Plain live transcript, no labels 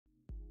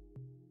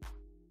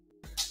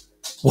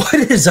What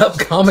is up,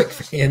 comic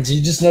fans? You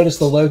just noticed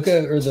the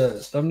logo or the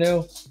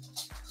thumbnail?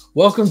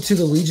 Welcome to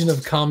the Legion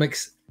of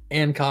Comics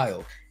and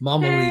Kyle,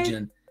 Mama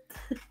Legion.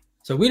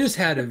 So we just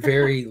had a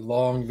very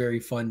long, very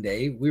fun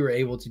day. We were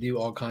able to do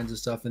all kinds of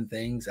stuff and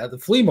things at the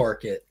flea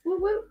market,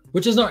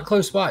 which is not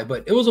close by,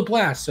 but it was a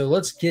blast. So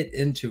let's get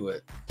into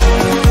it.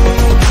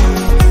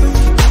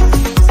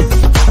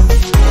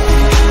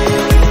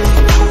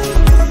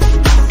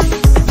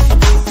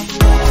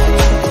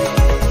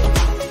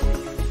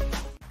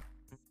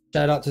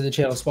 Shout out to the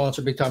channel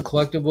sponsor, Big Time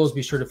Collectibles.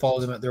 Be sure to follow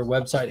them at their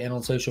website and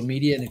on social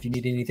media. And if you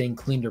need anything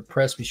cleaned or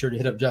pressed, be sure to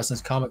hit up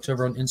JustinComicx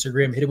over on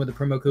Instagram. Hit him with the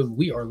promo code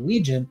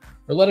WeAreLegion,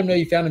 or let him know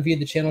you found him via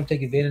the channel and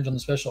take advantage on the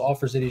special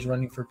offers that he's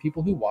running for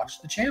people who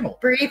watch the channel.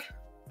 Breathe.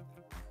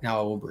 Now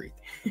I will breathe.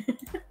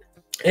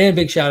 And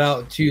big shout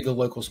out to the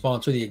local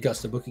sponsor, the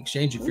Augusta Book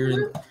Exchange. If you're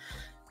in,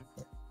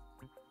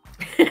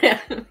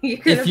 you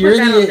could have put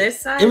that on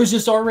this side. It was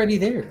just already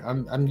there.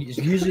 I'm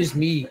usually just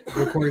me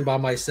recording by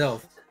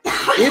myself.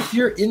 If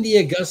you're in the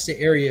Augusta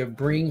area,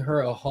 bring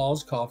her a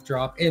Hall's cough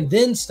drop and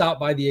then stop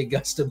by the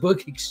Augusta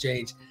Book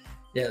Exchange.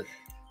 Yeah.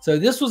 So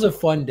this was a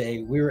fun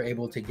day. We were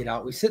able to get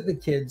out. We sent the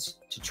kids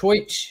to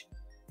Choich.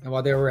 And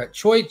while they were at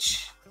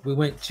Choich, we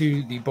went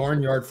to the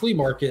Barnyard flea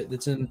market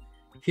that's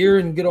here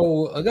in good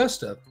old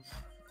Augusta.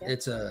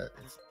 It's a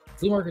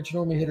flea market you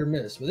normally hit or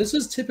miss. But this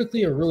is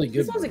typically a really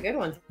good one. This was a good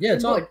one. Yeah,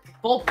 it's all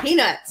boiled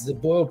peanuts. The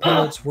boiled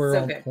peanuts were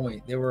on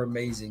point. They were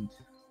amazing.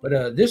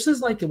 But this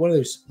is like one of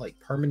those like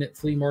permanent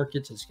flea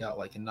markets. It's got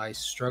like a nice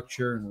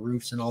structure and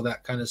roofs and all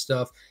that kind of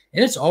stuff.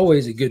 And it's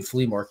always a good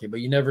flea market, but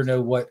you never know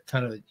what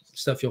kind of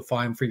stuff you'll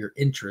find for your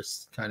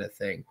interests kind of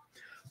thing.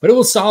 But it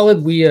was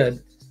solid. We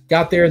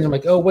got there and they're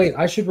like, oh, wait,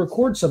 I should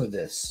record some of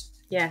this.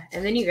 Yeah,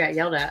 and then you got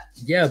yelled at.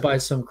 Yeah, by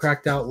some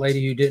cracked out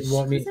lady who didn't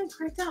want me. She wasn't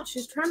cracked out.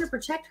 She's trying to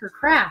protect her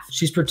craft.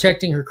 She's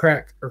protecting her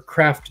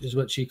craft is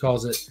what she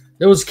calls it.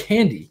 There was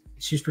candy.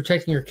 She's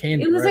protecting her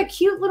candy. It was a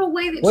cute little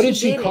way that what did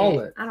she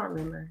call it? I don't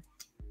remember.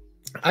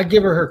 I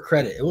give her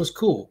credit. It was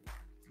cool.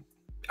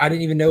 I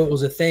didn't even know it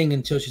was a thing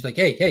until she's like,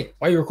 hey,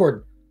 why are you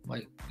recording? I'm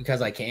like,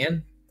 because I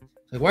can.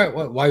 Like, why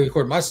are you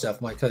recording my stuff?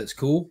 I'm like, because it's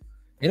cool.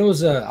 And it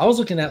was I was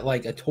looking at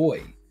like a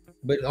toy,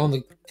 but on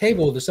the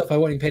table, the stuff I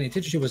wasn't even paying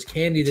attention to was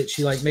candy that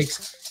she like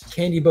makes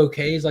candy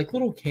bouquets, like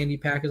little candy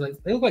packets, like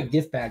they look like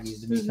gift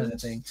baggies to me, kind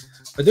of thing.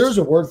 But there was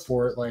a word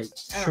for it, like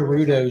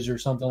Naruto's or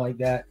something like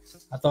that.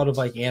 I thought of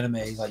like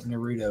anime, like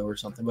Naruto or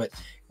something. But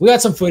we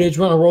got some footage.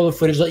 We're gonna roll the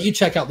footage. Let you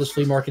check out this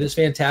flea market. It's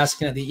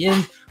fantastic. And at the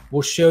end,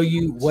 we'll show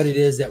you what it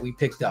is that we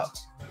picked up.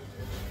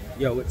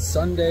 Yo, it's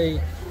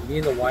Sunday. Me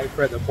and the wife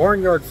are at the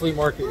Barnyard flea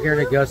market here in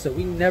Augusta.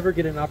 We never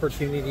get an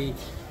opportunity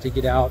to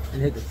get out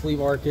and hit the flea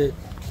market.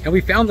 And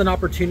we found an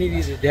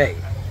opportunity today.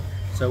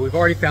 So we've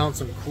already found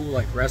some cool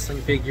like wrestling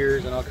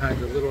figures and all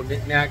kinds of little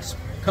knickknacks,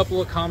 a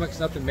couple of comics,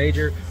 nothing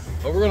major,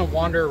 but we're gonna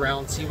wander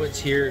around, see what's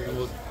here, and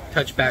we'll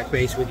touch back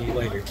base with you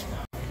later.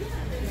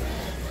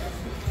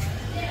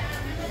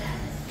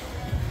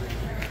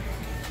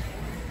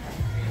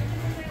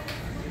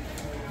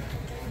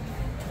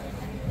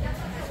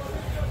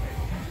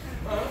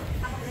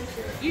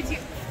 You too.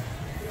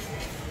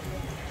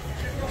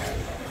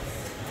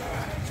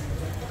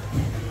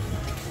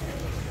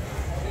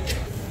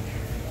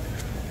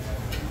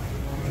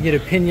 You get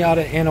a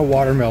pinata and a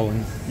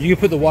watermelon. You can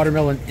put the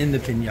watermelon in the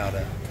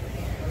pinata.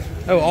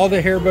 Oh, all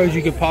the hair bows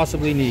you could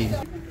possibly need.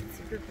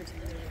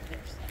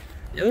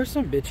 Yeah, there's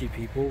some bitchy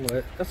people,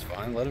 but that's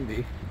fine. Let them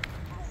be.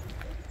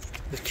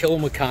 Just kill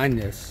them with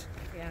kindness.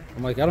 Yeah.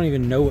 I'm like, I don't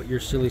even know what your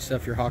silly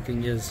stuff you're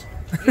hawking is.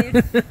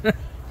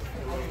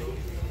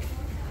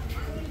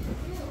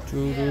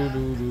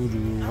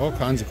 All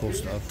kinds of cool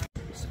stuff.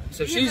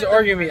 So she's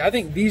arguing me. I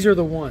think these are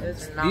the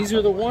ones. These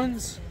are the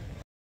ones.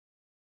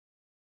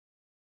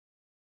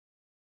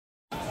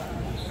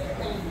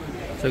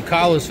 So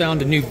Kyle has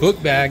found a new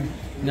book bag.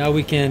 Now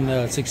we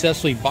can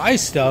successfully buy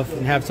stuff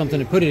and have something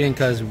to put it in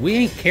because we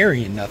ain't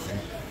carrying nothing.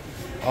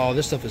 Oh,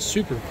 this stuff is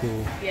super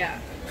cool. Yeah.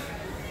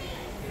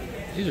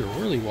 These are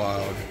really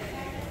wild.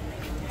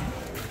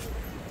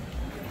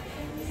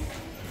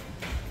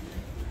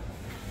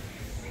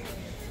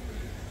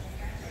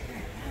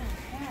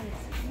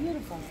 It's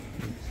beautiful.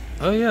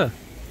 Oh, yeah.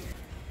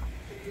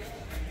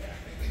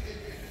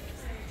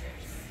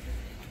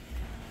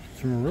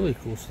 Some really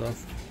cool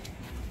stuff.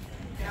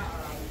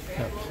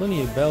 Got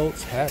plenty of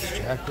belts, hats,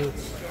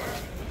 jackets,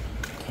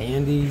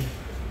 candy.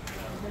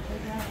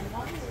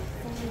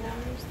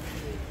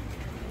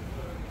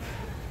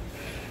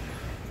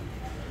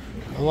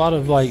 A lot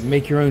of like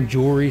make your own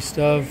jewelry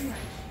stuff.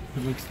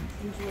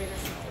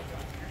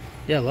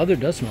 Yeah, leather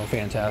does smell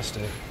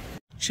fantastic.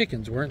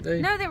 Chickens, weren't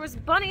they? No, there was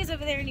bunnies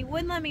over there and you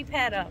wouldn't let me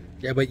pet them.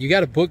 Yeah, but you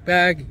got a book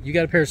bag, you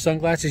got a pair of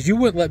sunglasses. You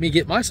wouldn't let me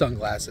get my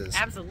sunglasses.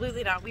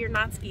 Absolutely not. We are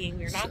not skiing.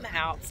 We are not in the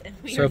Alps. And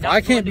so if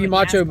I can't be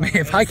Macho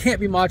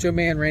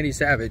Man Randy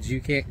Savage, you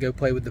can't go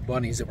play with the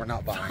bunnies that we're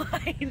not buying.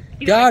 Fine.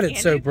 God,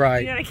 it's so bright.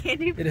 You know what I can't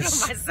do? It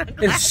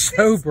is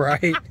so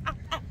bright.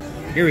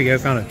 Here we go,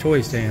 found a toy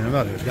stand. I'm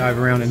about to dive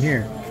around in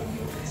here.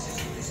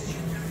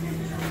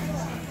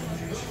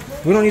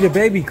 We don't need a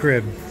baby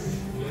crib.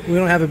 We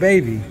don't have a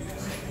baby.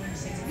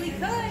 We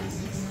could.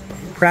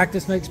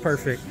 Practice makes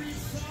perfect.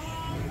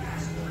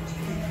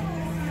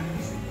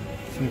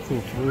 Some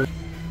cool tools.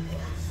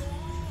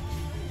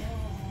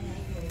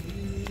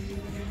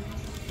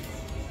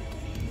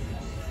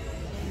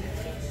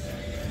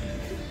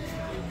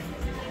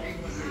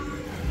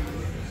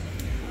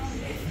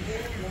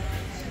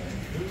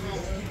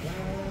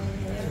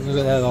 Look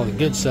at that, all the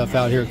good stuff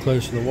out here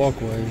close to the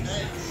walkway. Little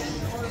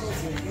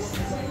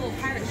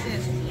pirate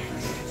ship.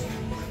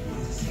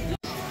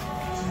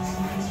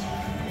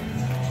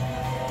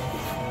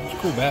 It's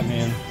cool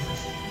Batman.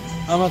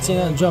 I'm not saying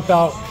that jump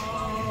out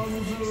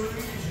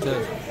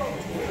to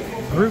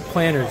group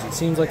planners. It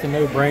seems like a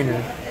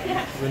no-brainer.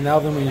 But now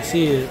then when you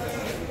see it,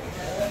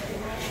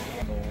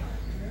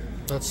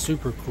 that's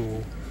super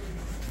cool.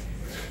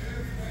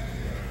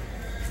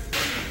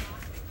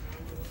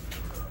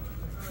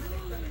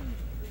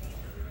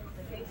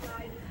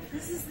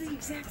 This is the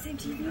exact same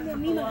TV that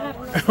Nina had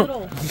when I was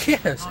little.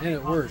 Yes, and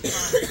it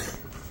works.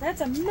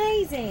 That's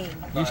amazing.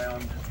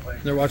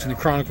 They're watching the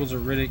Chronicles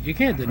of Riddick. You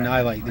can't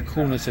deny like the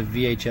coolness of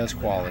VHS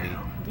quality.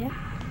 Yeah.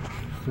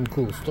 Some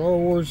cool Star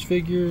Wars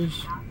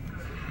figures.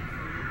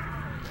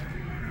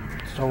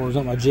 Star Wars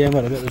not my jam,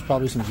 but I bet there's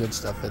probably some good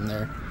stuff in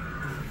there.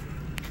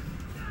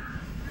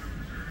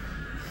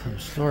 Some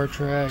Star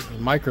Trek,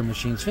 Micro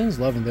Machines. Finn's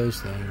loving those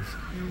things.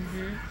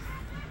 Mm-hmm.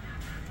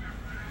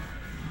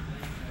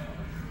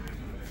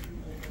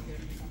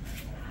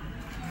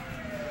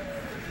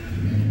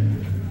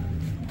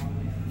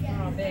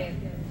 Oh, babe.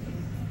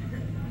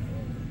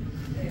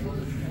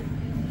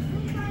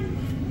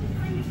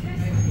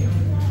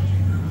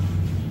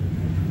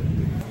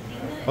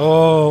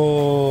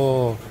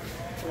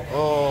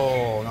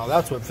 Oh, now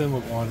that's what Finn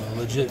would want, a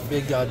legit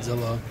big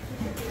Godzilla.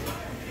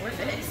 What's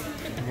this?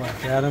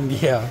 Black Adam,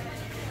 yeah.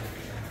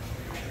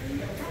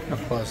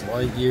 Plus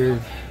Lightyear.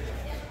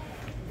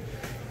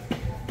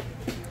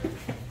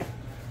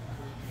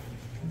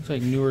 Looks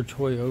like newer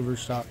toy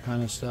overstock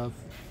kind of stuff.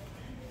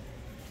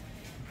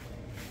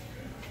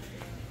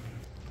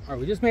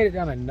 Alright, we just made it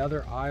down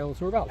another aisle,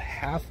 so we're about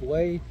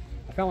halfway.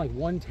 I found like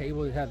one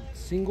table that had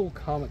single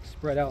comics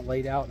spread out,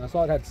 laid out, and I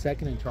saw it had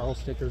Second and Charles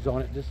stickers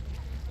on it, just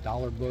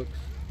dollar books.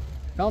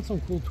 Found some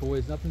cool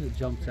toys, nothing that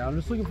jumps out. I'm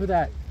just looking for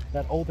that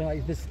old thing,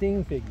 like the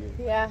Sting figure.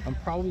 Yeah. I'm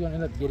probably gonna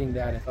end up getting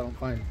that if I don't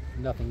find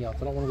nothing else.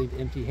 I don't want to leave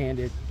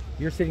empty-handed.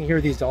 You're sitting here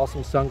with these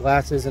awesome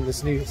sunglasses and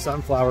this new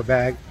sunflower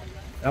bag.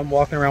 And I'm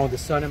walking around with the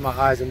sun in my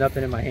eyes and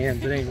nothing in my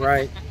hands. It ain't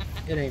right.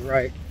 It ain't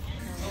right.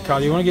 Kyle,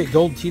 do you want to get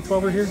gold teeth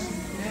while we're here?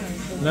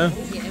 No?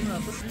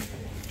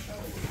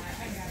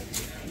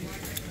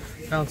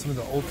 Found some of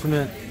the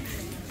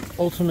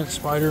Ultimate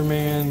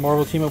Spider-Man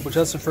Marvel Team Up, which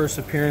that's the first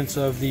appearance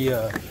of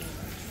the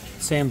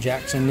Sam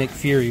Jackson, Nick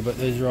Fury, but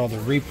those are all the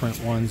reprint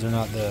ones. They're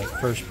not the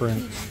first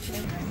prints.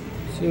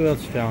 Let's see what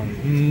else we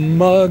found.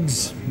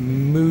 Mugs,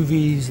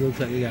 movies. Looks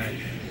like we got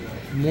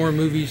more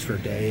movies for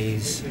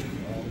days.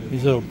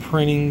 These little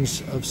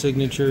printings of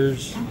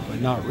signatures, but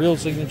not real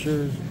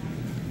signatures.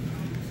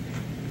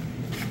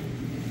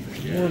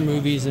 More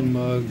movies and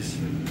mugs.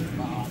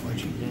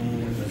 Bunch of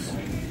games.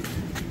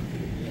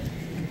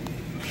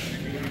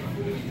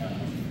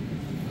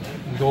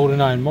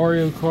 GoldenEye and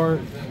Mario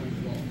Kart.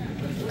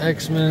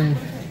 X-Men.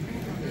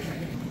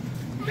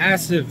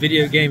 Massive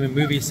video game and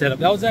movie setup.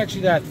 That was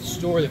actually that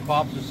store that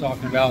Pops was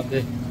talking about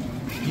that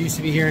used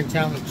to be here in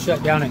town that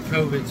shut down at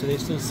COVID, so they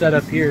still set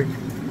up here.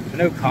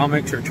 No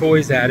comics or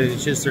toys added,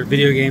 it's just their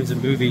video games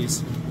and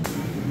movies.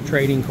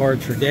 Trading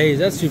cards for days.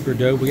 That's super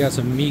dope. We got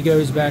some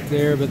Migos back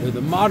there, but they're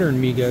the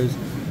modern Migos.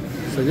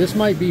 So this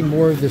might be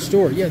more of the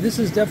store. Yeah, this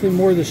is definitely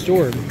more of the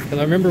store. Because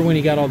I remember when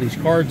he got all these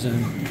cards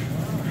in.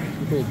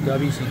 Little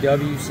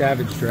WCW,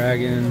 Savage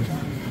Dragon,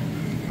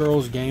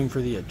 Girls Game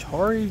for the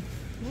Atari.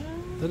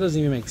 That doesn't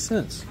even make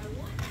sense.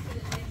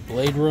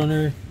 Blade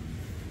Runner.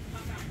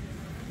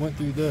 Went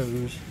through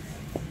those.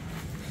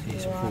 See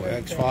some cool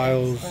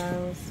X-Files.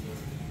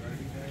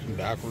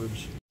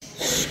 Backwards.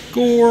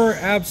 Score,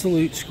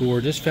 absolute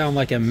score. Just found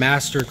like a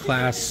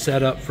masterclass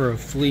setup for a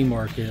flea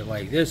market.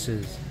 Like this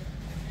is,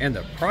 and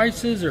the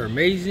prices are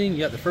amazing. You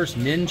got the first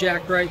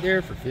Ninjak right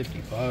there for 50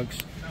 bucks.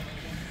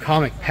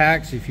 Comic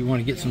packs if you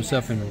want to get some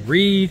stuff and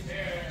read.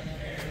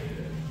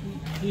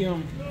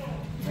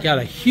 Got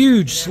a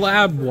huge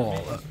slab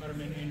wall.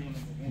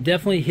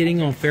 Definitely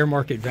hitting on fair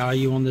market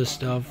value on this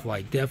stuff.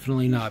 Like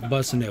definitely not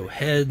busting no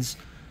heads.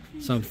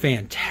 Some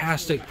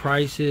fantastic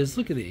prices.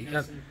 Look at these.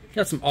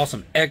 Got some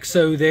awesome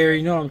EXO there.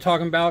 You know what I'm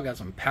talking about. Got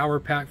some power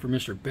pack for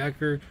Mr.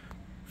 Becker.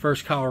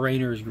 First Kyle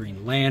Rayner's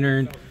Green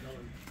Lantern.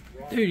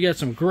 Dude, you got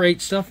some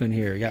great stuff in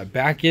here. You got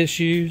back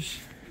issues.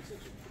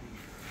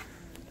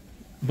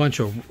 A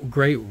bunch of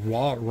great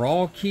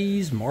raw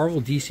keys.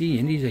 Marvel, DC,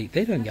 Indies.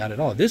 They done got it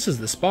all. This is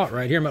the spot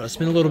right here. I'm about to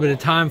spend a little bit of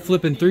time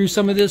flipping through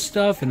some of this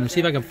stuff and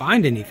see if I can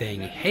find anything.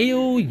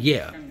 Hell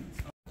yeah.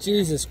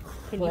 Jesus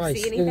Christ. Can you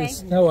see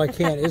anything? No, I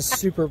can't. It's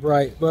super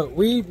bright. But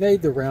we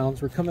made the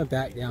rounds. We're coming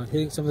back down,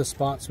 hitting some of the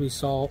spots we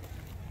saw.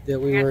 that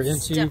we were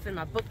into. Stuff in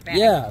my book bag.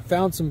 Yeah, I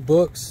found some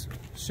books.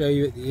 Show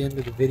you at the end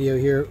of the video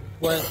here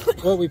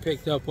what we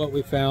picked up, what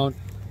we found.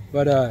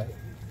 But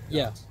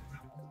yeah.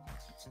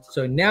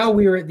 So now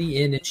we are at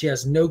the end, and she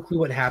has no clue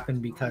what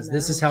happened because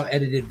this is how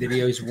edited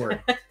videos work.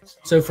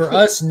 So for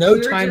us, no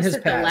time has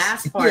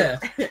passed. Yeah.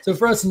 So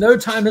for us, no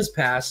time has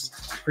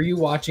passed. For you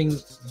watching,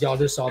 y'all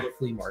just saw the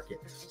flea market.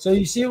 So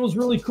you see, it was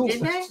really cool.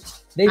 Did they?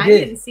 They I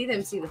did. didn't see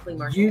them see the flea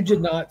market. You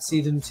did not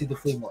see them see the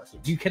flea market.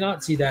 You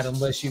cannot see that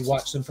unless you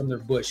watch them from their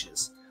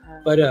bushes.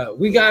 But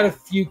we got a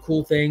few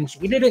cool things.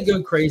 We didn't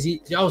go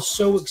crazy. I was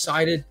so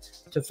excited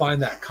to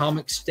find that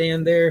comic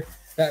stand there.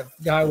 That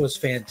guy was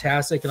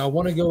fantastic, and I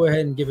want to go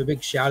ahead and give a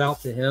big shout out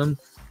to him.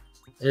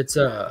 It's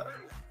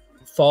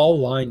Fall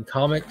Line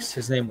Comics.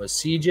 His name was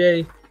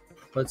CJ.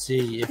 Let's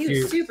see if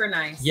he was super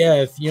nice. Yeah,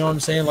 if you know what I'm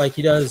saying. Like,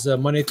 he does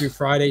Monday through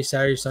Friday,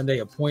 Saturday, Sunday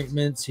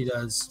appointments. He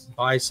does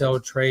buy, sell,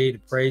 trade,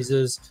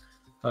 appraises.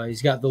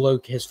 He's got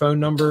his phone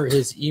number,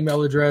 his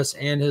email address,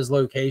 and his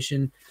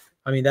location.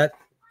 I mean,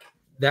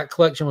 that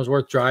collection was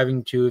worth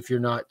driving to if you're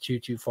not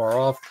too far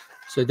off.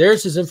 So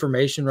there's his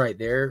information right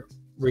there,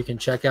 where you can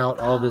check out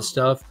all this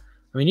stuff.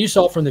 I mean, you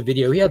saw from the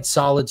video, he had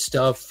solid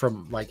stuff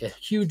from like a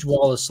huge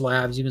wall of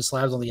slabs, even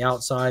slabs on the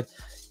outside,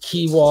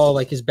 key wall.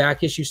 Like, his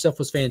back issue stuff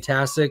was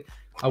fantastic.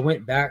 I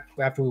went back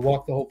after we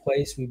walked the whole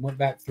place. We went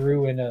back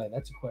through, and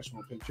that's a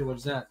questionable picture. What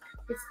is that?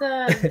 It's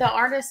the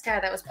artist guy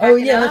that was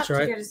packing yeah, up that's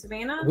right. to go to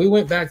Savannah. We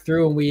went back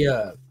through, and we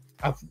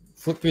I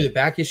flipped through the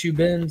back issue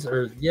bins,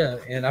 and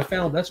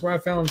that's where I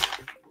found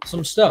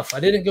some stuff. I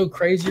didn't go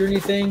crazy or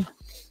anything,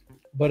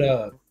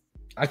 but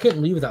I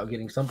couldn't leave without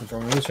getting something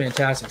from him. It was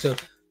fantastic. So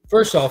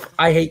first off,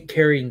 I hate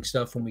carrying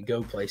stuff when we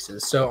go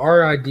places. So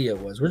our idea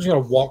was we're just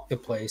going to walk the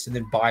place and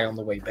then buy on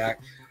the way back.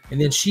 And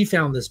then she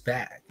found this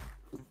bag,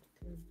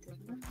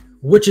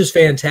 which is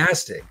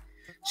fantastic.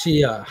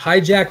 She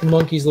hijacked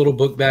Monkey's little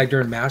book bag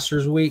during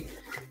Masters Week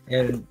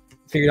and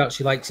figured out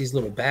she likes these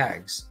little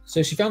bags.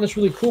 So she found this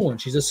really cool one.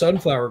 She's a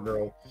sunflower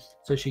girl.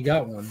 So she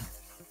got one.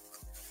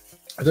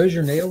 Are those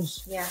your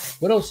nails? Yeah.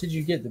 What else did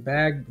you get? The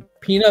bag,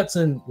 peanuts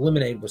and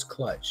lemonade was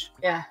clutch.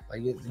 Yeah.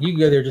 Like, you can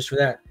go there just for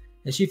that.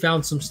 And she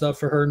found some stuff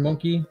for her and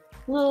Monkey.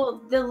 The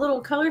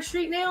little Color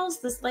Street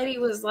nails. This lady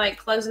was like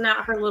closing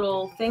out her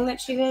little thing that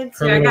she did.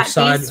 So Her I little got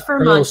side, these for her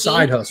Monkey. little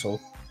side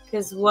hustle.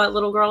 Because what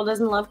little girl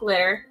doesn't love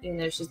glitter? You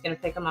know, she's gonna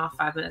pick them off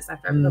 5 minutes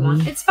after I put them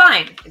on. It's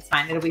fine. It's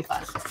fine. It'll be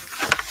fun.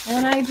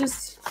 And I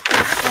just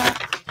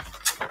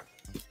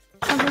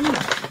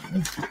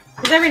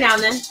because every now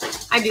and then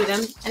I do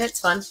them, and it's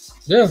fun.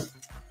 Yeah.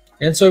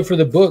 And so for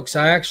the books,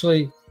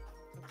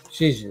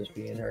 she's just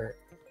being hurt.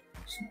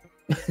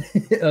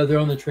 Oh, they're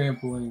on the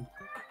trampoline.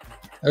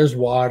 There's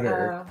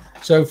water.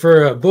 So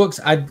for books,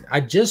 I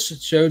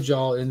just showed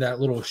y'all in that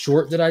little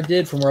short that I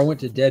did from where I went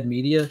to Dead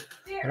Media.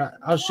 And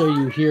I'll show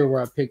you here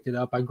where I picked it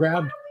up. I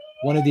grabbed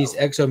one of these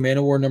Exo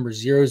Manowar number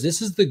 0s.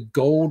 This is the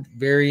gold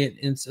variant.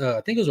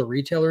 I think it was a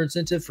retailer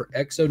incentive for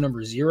Exo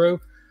number 0.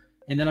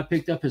 And then I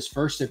picked up his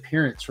first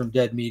appearance from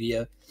Dead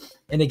Media.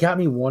 And it got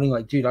me wanting,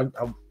 like, dude,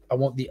 I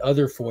want the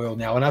other foil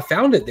now. And I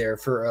found it there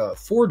for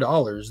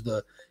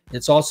 $4.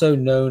 It's also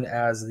known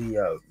as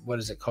the, what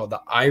is it called?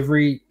 The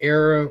Ivory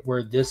era,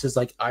 where this is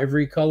like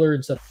ivory color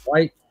instead of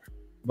white.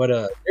 But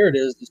there it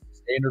is, this is the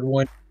standard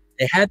one.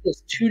 They had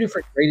this 2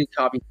 different graded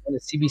copies, one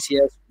is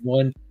CBCS,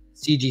 one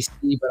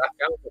CGC, but I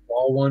found the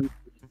raw one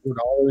for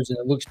 $4, and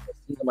it looks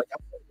pristine. I'm like,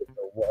 I'm going to get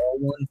the raw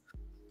one.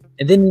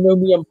 And then, you know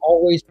me, I'm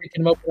always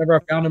picking them up whenever I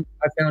found them.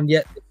 I found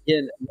yet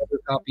again another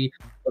copy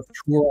of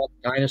Turok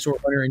Dinosaur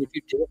Hunter. And if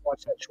you didn't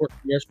watch that short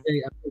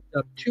yesterday, I picked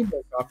up 2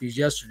 more copies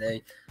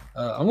yesterday.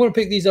 I'm going to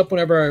pick these up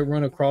whenever I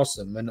run across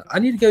them. And I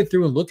need to go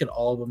through and look at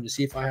all of them to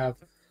see if I have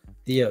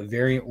the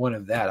variant one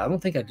of that. I don't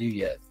think I do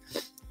yet.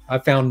 I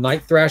found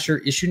Night Thrasher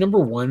issue number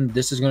 1.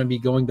 This is going to be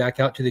going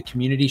back out to the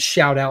community.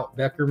 Shout out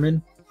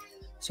Beckerman.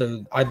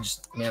 So I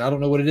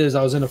don't know what it is.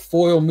 I was in a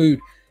foil mood.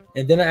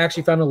 And then I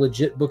actually found a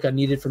legit book I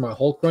needed for my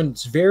Hulk run.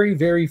 It's very,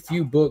 very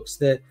few books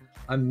that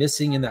I'm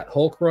missing in that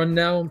Hulk run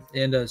now.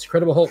 And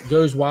Incredible Hulk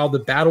Goes Wild, The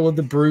Battle of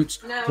the Brutes.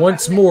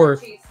 Once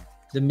more,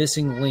 the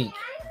missing link.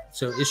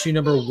 So issue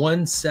number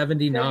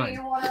 179.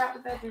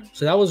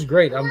 So that was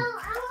great. I'm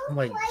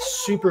like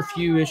super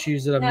few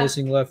issues that I'm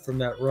missing left from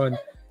that run.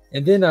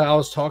 And then I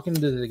was talking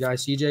to the guy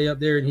CJ up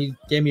there, and he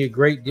gave me a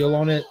great deal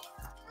on it.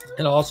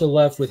 And I also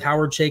left with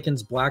Howard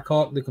Chaykin's Black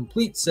Hawk, the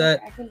complete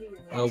set,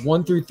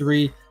 1 through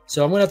 3.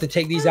 So I'm going to have to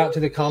take these out to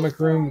the comic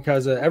room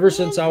because ever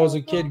since I was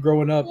a kid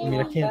growing up, I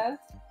mean, I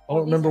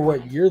don't remember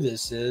what year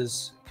this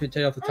is. Couldn't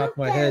tell you off the top of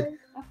my head.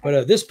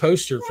 But this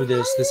poster for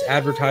this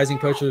advertising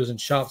poster was in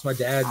shops. My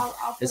dad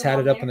has had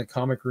it up in the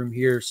comic room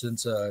here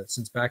since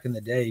back in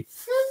the day.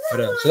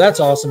 But so that's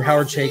awesome.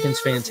 Howard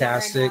Chaykin's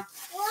fantastic.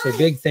 So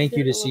big thank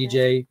you to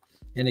CJ.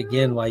 And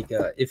again, like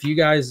if you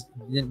guys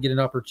didn't get an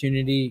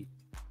opportunity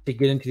to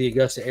get into the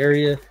Augusta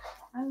area,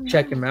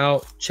 check him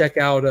out. Check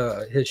out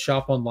his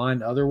shop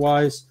online.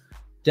 Otherwise,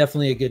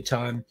 definitely a good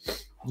time.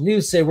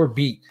 News say we're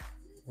beat.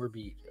 We're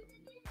beat.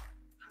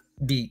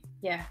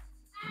 Yeah.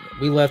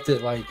 We left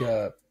it like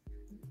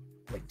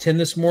like 10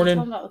 this morning.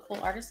 Talking about the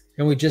cool artist.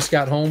 And we just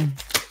got home.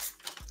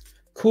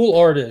 Cool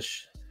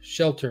artist,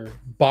 shelter,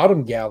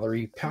 bottom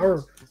gallery,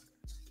 power.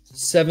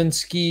 Seven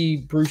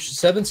Ski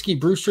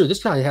Brewster.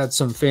 This guy had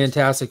some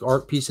fantastic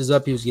art pieces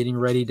up. He was getting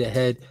ready to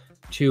head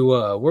to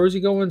where was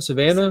he going?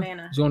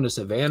 Savannah. He's going to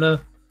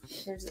Savannah.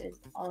 There's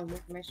all the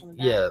information with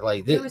that. Yeah,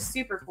 like it was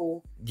super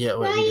cool. Yeah,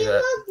 wait, look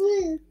at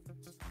that.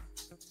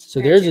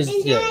 So there's his.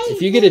 Yeah,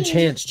 if you get a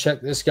chance,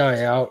 check this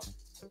guy out.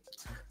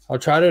 I'll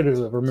try to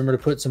remember to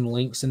put some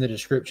links in the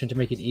description to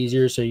make it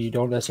easier, so you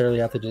don't necessarily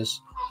have to just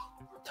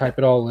type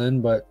it all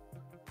in. But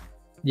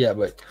yeah,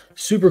 but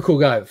super cool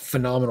guy,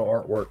 phenomenal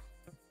artwork.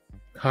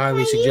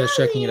 Highly suggest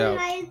checking it out.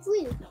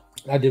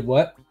 I did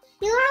what?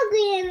 You are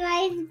green and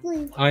mine's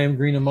blue. I am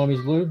green and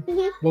mommy's blue.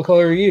 What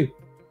color are you?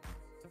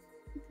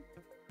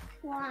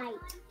 White.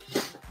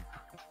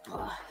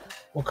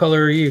 What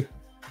color are you?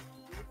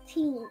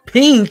 Pink.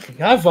 Pink.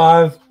 High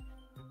five.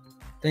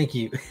 Thank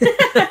you.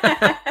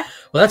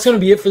 Well, that's going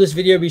to be it for this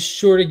video. Be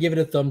sure to give it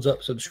a thumbs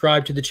up.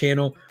 Subscribe to the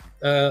channel.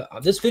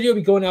 This video will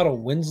be going out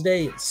on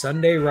Wednesday. It's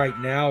Sunday right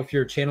now. If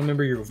you're a channel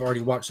member, you've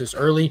already watched this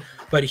early.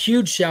 But a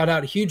huge shout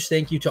out, huge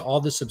thank you to all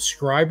the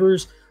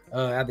subscribers.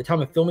 At the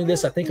time of filming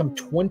this, I think I'm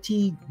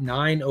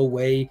 29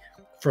 away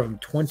from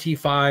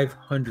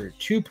 2,500,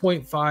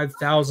 2.5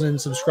 thousand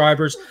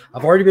subscribers.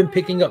 I've already been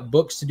picking up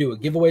books to do a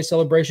giveaway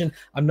celebration.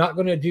 I'm not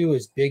going to do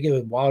as big of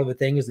a wild of a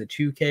thing as the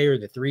 2K or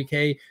the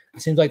 3K.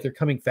 It seems like they're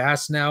coming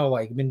fast now.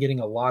 Like, I've been getting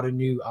a lot of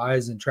new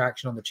eyes and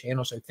traction on the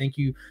channel. So thank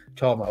you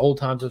to all my old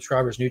time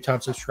subscribers, new time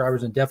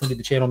subscribers, and definitely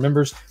the channel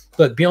members.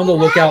 But be on the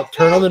lookout,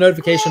 turn on the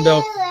notification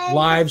bell,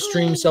 live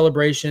stream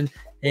celebration,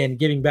 and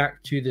giving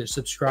back to the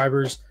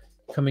subscribers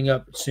coming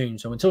up soon.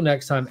 So until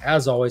next time,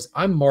 as always,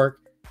 I'm Mark.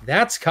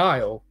 That's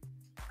Kyle.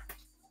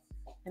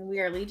 And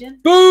we are Legion.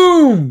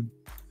 Boom!